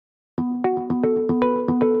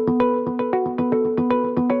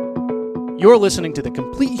You're listening to the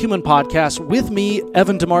Complete Human Podcast with me,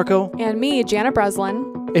 Evan DeMarco. And me, Jana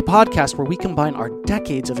Breslin. A podcast where we combine our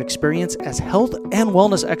decades of experience as health and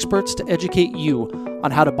wellness experts to educate you on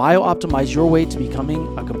how to bio-optimize your way to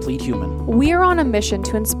becoming a complete human. We are on a mission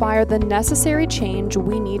to inspire the necessary change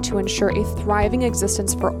we need to ensure a thriving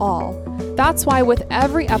existence for all. That's why with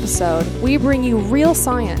every episode, we bring you real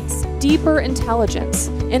science, deeper intelligence,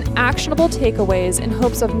 and actionable takeaways in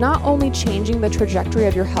hopes of not only changing the trajectory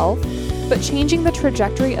of your health, but changing the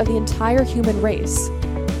trajectory of the entire human race.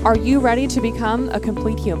 Are you ready to become a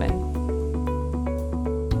complete human?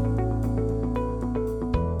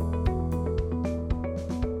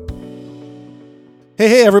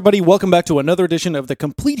 Hey, everybody. Welcome back to another edition of the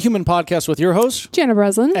Complete Human Podcast with your host, Jana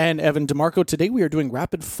Breslin. And Evan DeMarco. Today we are doing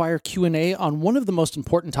rapid fire Q&A on one of the most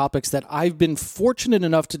important topics that I've been fortunate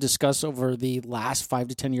enough to discuss over the last 5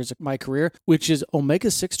 to 10 years of my career, which is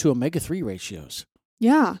omega-6 to omega-3 ratios.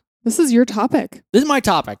 Yeah, this is your topic. This is my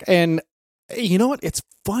topic. And you know what? It's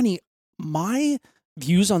funny. My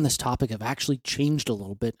views on this topic have actually changed a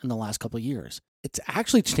little bit in the last couple of years. It's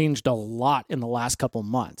actually changed a lot in the last couple of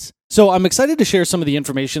months. So I'm excited to share some of the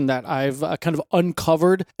information that I've kind of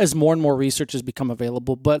uncovered as more and more research has become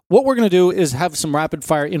available. But what we're going to do is have some rapid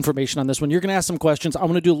fire information on this one. You're going to ask some questions. I'm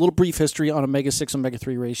going to do a little brief history on omega-6,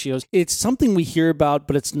 omega-3 ratios. It's something we hear about,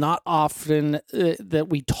 but it's not often that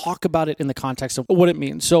we talk about it in the context of what it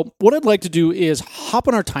means. So what I'd like to do is hop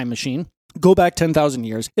on our time machine, go back 10,000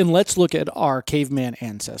 years, and let's look at our caveman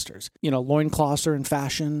ancestors. You know, loincloths are in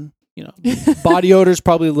fashion. You know, body odor is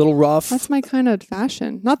probably a little rough. That's my kind of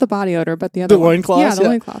fashion. Not the body odor, but the other loincloths? Yeah, the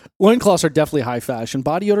loincloth. Loincloths are definitely high fashion.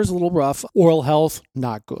 Body odor is a little rough. Oral health,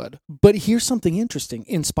 not good. But here's something interesting.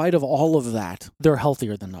 In spite of all of that, they're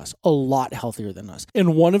healthier than us, a lot healthier than us.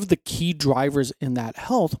 And one of the key drivers in that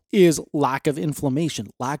health is lack of inflammation.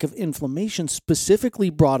 Lack of inflammation specifically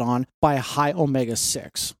brought on by high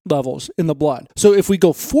omega-6 levels in the blood. So if we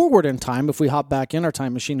go forward in time, if we hop back in our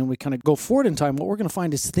time machine and we kind of go forward in time, what we're going to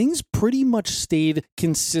find is things pretty much stayed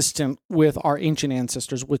consistent with our ancient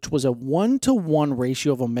ancestors, which was a 1-to-1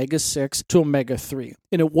 ratio of omega-6 to omega-3.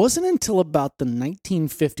 And it wasn't until about the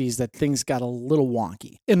 1950s that things got a little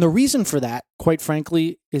wonky. And the reason for that, quite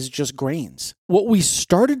frankly, is just grains. What we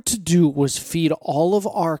started to do was feed all of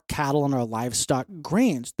our cattle and our livestock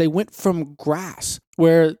grains. They went from grass,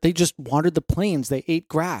 where they just wandered the plains, they ate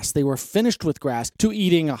grass, they were finished with grass, to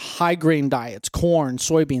eating high grain diets, corn,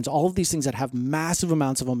 soybeans, all of these things that have massive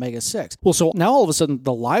amounts of omega-6. Well, so now all of a sudden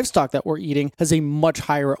the livestock that we're eating has a much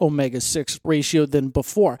higher omega-6 ratio than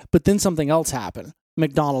before. But then something else happened.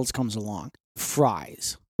 McDonald's comes along.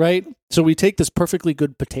 Fries, right? So we take this perfectly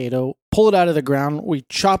good potato, pull it out of the ground, we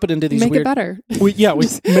chop it into these Make it better. We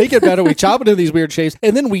make it better, we chop it into these weird shapes,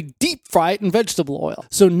 and then we deep fry it in vegetable oil.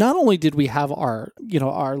 So not only did we have our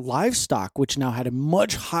livestock, which now had a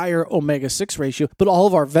much higher omega-6 ratio, but all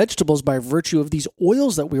of our vegetables, by virtue of these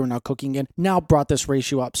oils that we were now cooking in, now brought this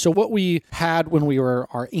ratio up. So what we had when we were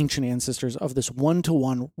our ancient ancestors of this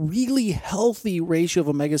 1-to-1 really healthy ratio of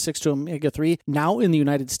omega-6 to omega-3, now in the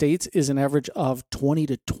United States is an average of 20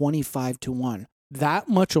 to 25 to 1. That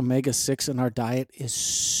much omega-6 in our diet is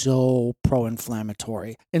so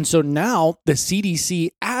pro-inflammatory. And so now the CDC,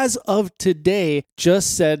 as of today,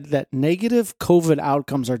 just said that negative COVID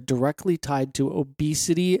outcomes are directly tied to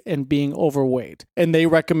obesity and being overweight. And they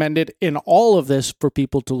recommended in all of this for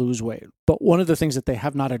people to lose weight. But one of the things that they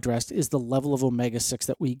have not addressed is the level of omega-6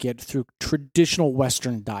 that we get through traditional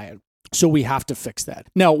Western diet. So we have to fix that.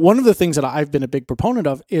 Now, one of the things that I've been a big proponent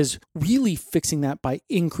of is really fixing that by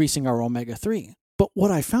increasing our omega-3. But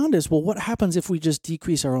what I found is, well, what happens if we just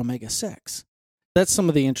decrease our omega-6? That's some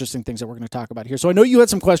of the interesting things that we're going to talk about here. So I know you had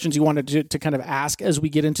some questions you wanted to kind of ask as we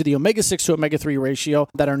get into the omega-6 to omega-3 ratio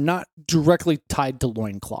that are not directly tied to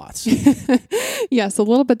loincloths. Yes, a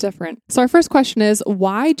little bit different. So our first question is,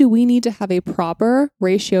 why do we need to have a proper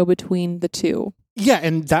ratio between the two? Yeah,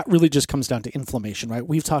 and that really just comes down to inflammation, right?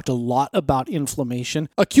 We've talked a lot about inflammation.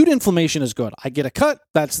 Acute inflammation is good. I get a cut,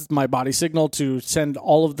 that's my body signal to send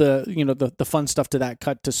all of the fun stuff to that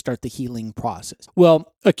cut to start the healing process.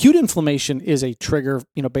 Well, acute inflammation is a trigger,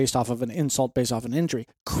 based off of an insult, based off an injury.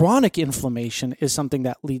 Chronic inflammation is something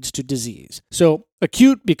that leads to disease. So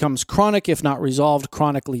acute becomes chronic if not resolved.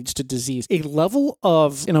 Chronic leads to disease. A level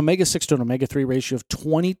of an omega-6 to an omega-3 ratio of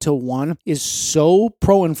 20 to 1 is so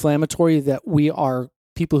pro-inflammatory that we are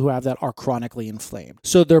people who have that are chronically inflamed.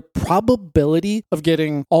 So their probability of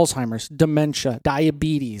getting Alzheimer's, dementia,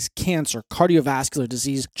 diabetes, cancer, cardiovascular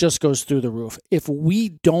disease just goes through the roof. If we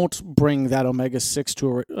don't bring that omega-6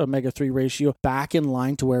 to omega-3 ratio back in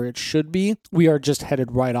line to where it should be, we are just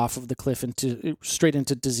headed right off of the cliff straight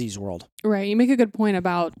into disease world. Right. You make a good point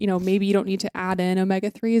about, maybe you don't need to add in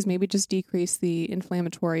omega-3s, maybe just decrease the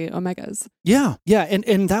inflammatory omegas. Yeah.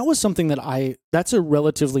 And that was something that's a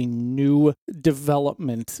relatively new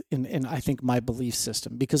development in I think my belief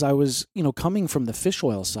system, because I was, coming from the fish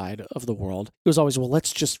oil side of the world. It was always,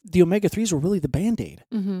 the omega-3s were really the Band-Aid.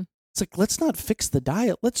 Mm-hmm. It's like, let's not fix the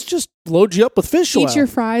diet. Let's just load you up with fish oil. Eat your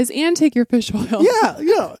fries and take your fish oil.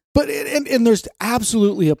 Yeah. But and there's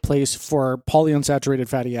absolutely a place for polyunsaturated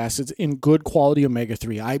fatty acids in good quality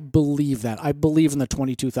omega-3. I believe that. I believe in the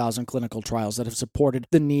 22,000 clinical trials that have supported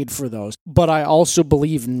the need for those. But I also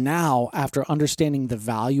believe now, after understanding the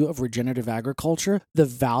value of regenerative agriculture, the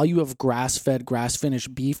value of grass-fed,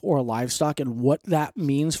 grass-finished beef or livestock and what that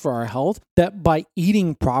means for our health, that by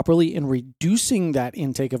eating properly and reducing that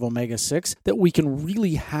intake of omega-6, that we can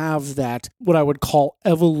really have that, what I would call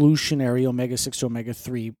evolutionary omega-6 to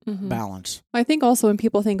omega-3 balance. I think also when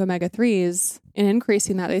people think omega-3s and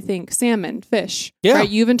increasing that, they think salmon, fish. Yeah. Right?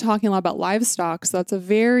 You've been talking a lot about livestock, so that's a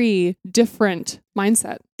very different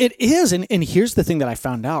mindset. It is. And here's the thing that I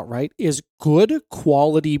found out, right, is good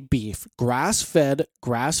quality beef, grass-fed,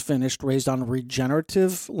 grass-finished, raised on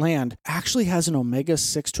regenerative land, actually has an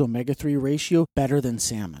omega-6 to omega-3 ratio better than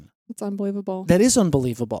salmon. It's unbelievable. That is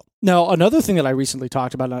unbelievable. Now, another thing that I recently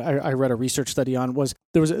talked about, I read a research study on, was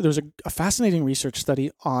there was a fascinating research study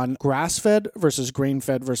on grass-fed versus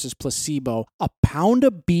grain-fed versus placebo, a pound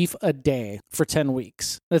of beef a day for 10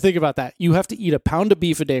 weeks. Now, think about that. You have to eat a pound of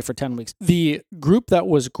beef a day for 10 weeks. The group that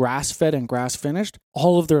was grass-fed and grass-finished,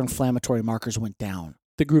 all of their inflammatory markers went down.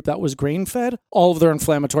 The group that was grain-fed, all of their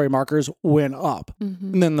inflammatory markers went up.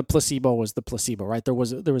 Mm-hmm. And then the placebo was the placebo, right? There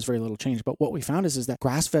was very little change. But what we found is that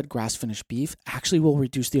grass-fed, grass-finished beef actually will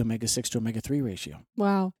reduce the omega-6 to omega-3 ratio.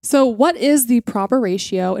 Wow. So what is the proper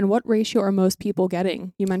ratio, and what ratio are most people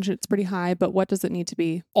getting? You mentioned it's pretty high, but what does it need to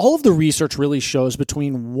be? All of the research really shows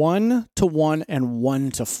between 1:1 and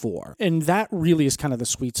 1:4. And that really is kind of the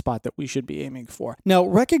sweet spot that we should be aiming for. Now,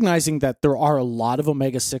 recognizing that there are a lot of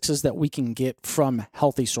omega-6s that we can get from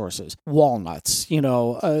healthy sources, walnuts,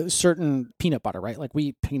 certain peanut butter, right? Like we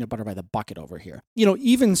eat peanut butter by the bucket over here.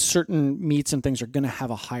 Even certain meats and things are going to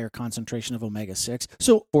have a higher concentration of omega-6.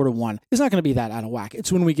 So 4:1 is not going to be that out of whack.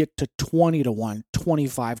 It's when we get to 20:1,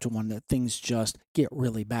 25:1 that things just get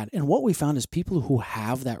really bad. And what we found is people who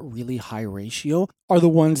have that really high ratio are the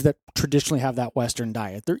ones that traditionally have that Western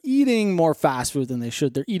diet. They're eating more fast food than they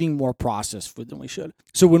should. They're eating more processed food than we should.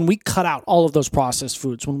 So when we cut out all of those processed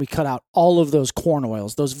foods, when we cut out all of those corn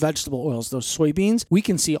oils, those vegetable oils, those soybeans, we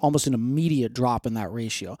can see almost an immediate drop in that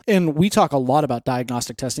ratio. And we talk a lot about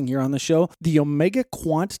diagnostic testing here on the show. The Omega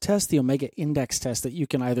Quant test, the Omega Index test that you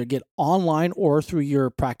can either get online or through your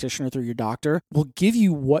practitioner, through your doctor, will give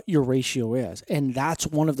you what your ratio is. And that's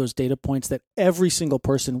one of those data points that every single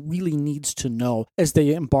person really needs to know as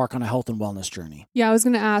they embark on a health and wellness journey. Yeah, I was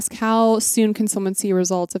going to ask, how soon can someone see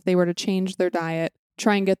results if they were to change their diet,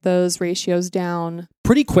 try and get those ratios down?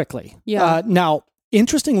 Pretty quickly. Yeah. Now,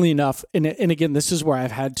 interestingly enough, and again, this is where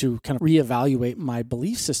I've had to kind of reevaluate my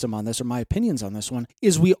belief system on this, or my opinions on this one,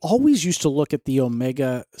 is we always used to look at the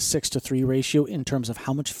omega-6 to 3 ratio in terms of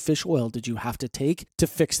how much fish oil did you have to take to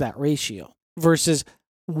fix that ratio versus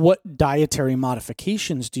what dietary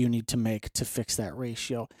modifications do you need to make to fix that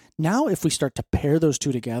ratio? Now, if we start to pair those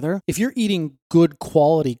two together, if you're eating good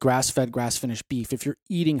quality grass-fed, grass-finished beef, if you're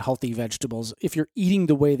eating healthy vegetables, if you're eating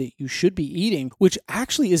the way that you should be eating, which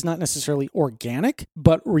actually is not necessarily organic,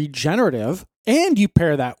 but regenerative, and you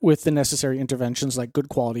pair that with the necessary interventions like good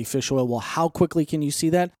quality fish oil, well, how quickly can you see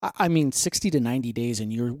that? I mean, 60 to 90 days,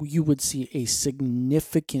 and you would see a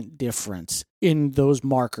significant difference in those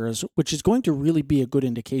markers, which is going to really be a good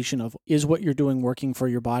indication of, is what you're doing working for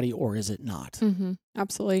your body or is it not? Mm-hmm.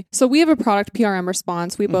 Absolutely. So we have a product, PRM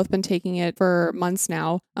Response. We've both been taking it for months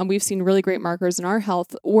now. We've seen really great markers in our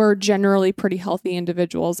health. We're generally pretty healthy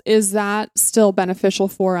individuals. Is that still beneficial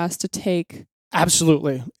for us to take?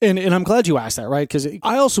 Absolutely. And I'm glad you asked that, right? Because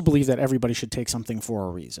I also believe that everybody should take something for a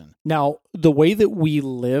reason. Now, the way that we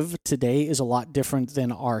live today is a lot different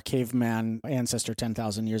than our caveman ancestor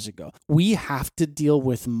 10,000 years ago. We have to deal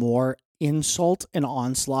with more insult and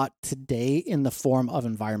onslaught today in the form of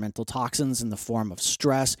environmental toxins, in the form of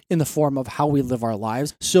stress, in the form of how we live our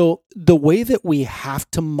lives. So the way that we have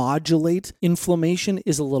to modulate inflammation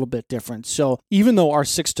is a little bit different. So even though our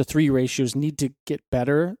 6-to-3 ratios need to get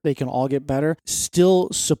better, they can all get better, still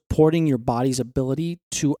supporting your body's ability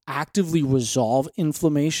to actively resolve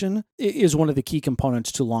inflammation is one of the key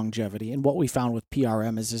components to longevity. And what we found with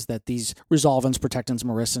PRM is that these resolvins, protectants,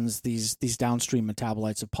 myrisins, these downstream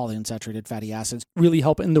metabolites of polyunsaturated fatty acids really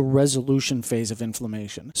help in the resolution phase of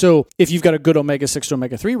inflammation. So if you've got a good omega-6 to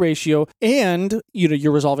omega-3 ratio and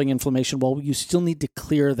you're resolving inflammation, well, you still need to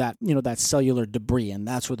clear that, that cellular debris, and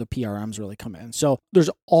that's where the PRMs really come in. So there's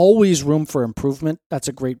always room for improvement. That's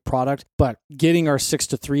a great product, but getting our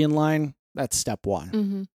 6-to-3 in line, that's step one.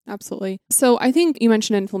 Mm-hmm. Absolutely. So I think you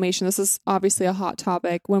mentioned inflammation. This is obviously a hot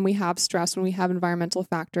topic. When we have stress, when we have environmental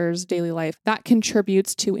factors, daily life, that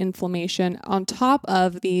contributes to inflammation on top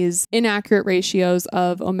of these inaccurate ratios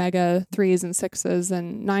of omega-3s and 6s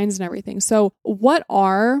and 9s and everything. So what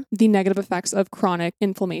are the negative effects of chronic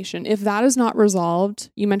inflammation? If that is not resolved,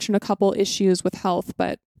 you mentioned a couple issues with health,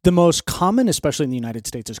 but the most common, especially in the United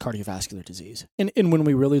States, is cardiovascular disease. And when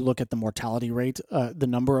we really look at the mortality rate, the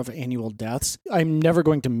number of annual deaths, I'm never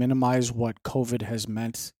going to minimize what COVID has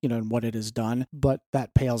meant, and what it has done, but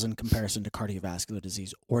that pales in comparison to cardiovascular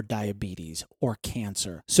disease or diabetes or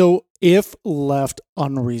cancer. So if left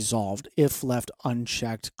unresolved, if left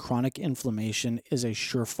unchecked, chronic inflammation is a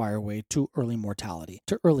surefire way to early mortality,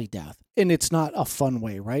 to early death. And it's not a fun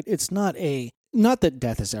way, right? It's not that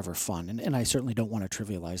death is ever fun, and I certainly don't want to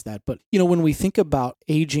trivialize that, but when we think about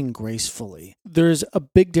aging gracefully, there's a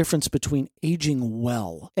big difference between aging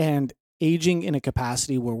well and aging in a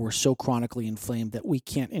capacity where we're so chronically inflamed that we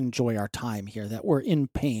can't enjoy our time here, that we're in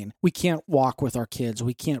pain. We can't walk with our kids.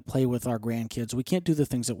 We can't play with our grandkids. We can't do the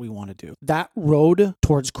things that we want to do. That road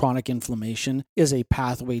towards chronic inflammation is a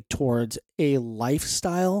pathway towards a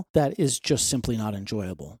lifestyle that is just simply not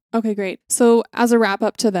enjoyable. Okay, great. So as a wrap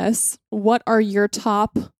up to this, what are your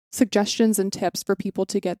top suggestions and tips for people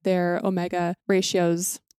to get their omega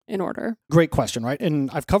ratios in order? Great question, right?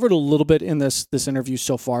 And I've covered a little bit in this interview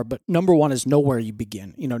so far, but number one is know where you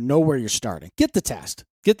begin, know where you're starting. Get the test.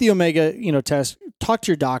 Get the Omega, test. Talk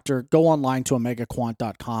to your doctor. Go online to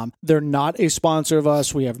omegaquant.com. They're not a sponsor of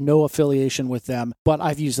us. We have no affiliation with them, but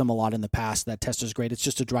I've used them a lot in the past. That test is great. It's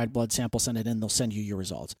just a dried blood sample. Send it in. They'll send you your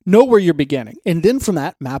results. Know where you're beginning. And then from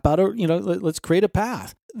that, map out let's create a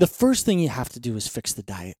path. The first thing you have to do is fix the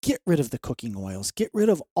diet. Get rid of the cooking oils. Get rid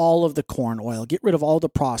of all of the corn oil. Get rid of all the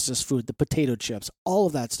processed food, the potato chips, all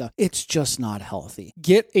of that stuff. It's just not healthy.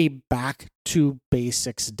 Get a back to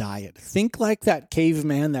basics diet. Think like that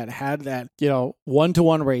caveman that had that,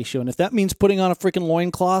 1-to-1 ratio. And if that means putting on a freaking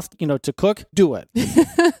loincloth, to cook, do it.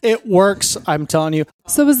 It works. I'm telling you.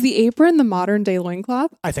 So is the apron the modern day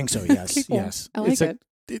loincloth? I think so. Yes. Okay, cool. Yes. I like it.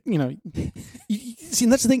 See,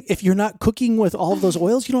 and that's the thing. If you're not cooking with all of those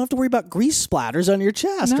oils, you don't have to worry about grease splatters on your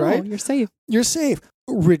chest, right? You're safe. You're safe.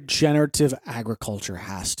 Regenerative agriculture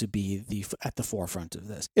has to be at the forefront of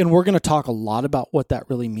this. And we're going to talk a lot about what that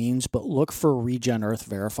really means, but look for Regen Earth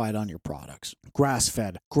verified on your products.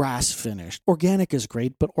 Grass-fed, grass-finished. Organic is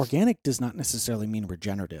great, but organic does not necessarily mean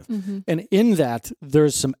regenerative. Mm-hmm. And in that,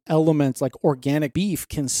 there's some elements like organic beef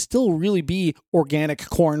can still really be organic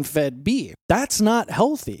corn-fed beef. That's not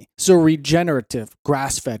healthy. So regenerative,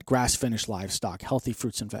 grass-fed, grass-finished livestock, healthy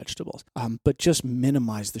fruits and vegetables. But just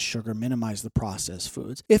minimize the sugar, minimize the processed foods.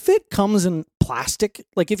 If it comes in plastic,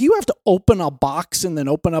 like if you have to open a box and then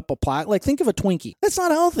open up a like think of a Twinkie. That's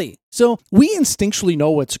not healthy. So we instinctually know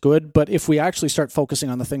what's good, but if we actually start focusing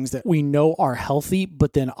on the things that we know are healthy,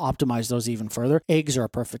 but then optimize those even further, eggs are a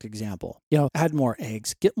perfect example. Add more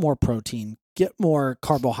eggs, get more protein, get more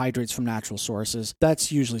carbohydrates from natural sources.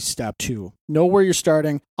 That's usually step 2. Know where you're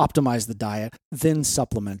starting, optimize the diet, then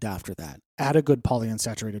supplement after that. Add a good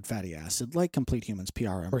polyunsaturated fatty acid like Complete Humans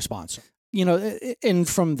PRM or sponsor. And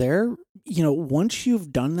from there, once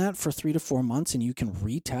you've done that for 3 to 4 months and you can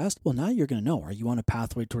retest, well, now you're going to know, are you on a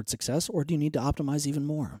pathway towards success or do you need to optimize even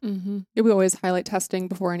more? Mm-hmm. We always highlight testing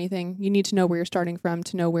before anything. You need to know where you're starting from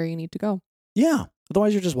to know where you need to go. Yeah.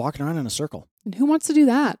 Otherwise, you're just walking around in a circle. And who wants to do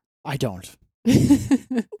that? I don't.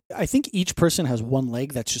 I think each person has one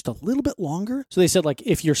leg that's just a little bit longer. So they said, like,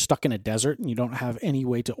 if you're stuck in a desert and you don't have any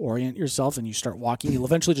way to orient yourself and you start walking, you'll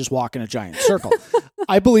eventually just walk in a giant circle.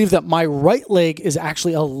 I believe that my right leg is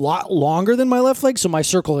actually a lot longer than my left leg. So my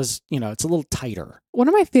circle is, it's a little tighter. One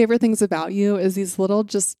of my favorite things about you is these little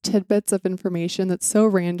just tidbits of information that's so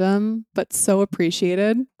random, but so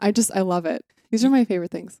appreciated. I love it. These are my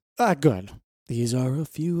favorite things. Good. These are a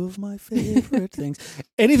few of my favorite things.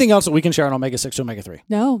 Anything else that we can share on omega-6 to omega-3?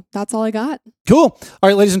 No, that's all I got. Cool. All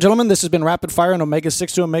right, ladies and gentlemen, this has been Rapid Fire on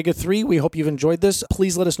omega-6 to omega-3. We hope you've enjoyed this.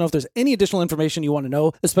 Please let us know if there's any additional information you want to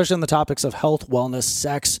know, especially on the topics of health, wellness,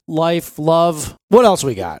 sex, life, love. What else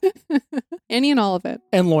we got? Any and all of it.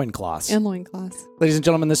 And loincloths. And loincloths. Ladies and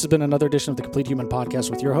gentlemen, this has been another edition of the Complete Human Podcast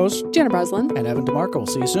with your host, Jenna Breslin. and Evan DeMarco. We'll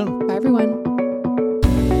see you soon. Bye, everyone.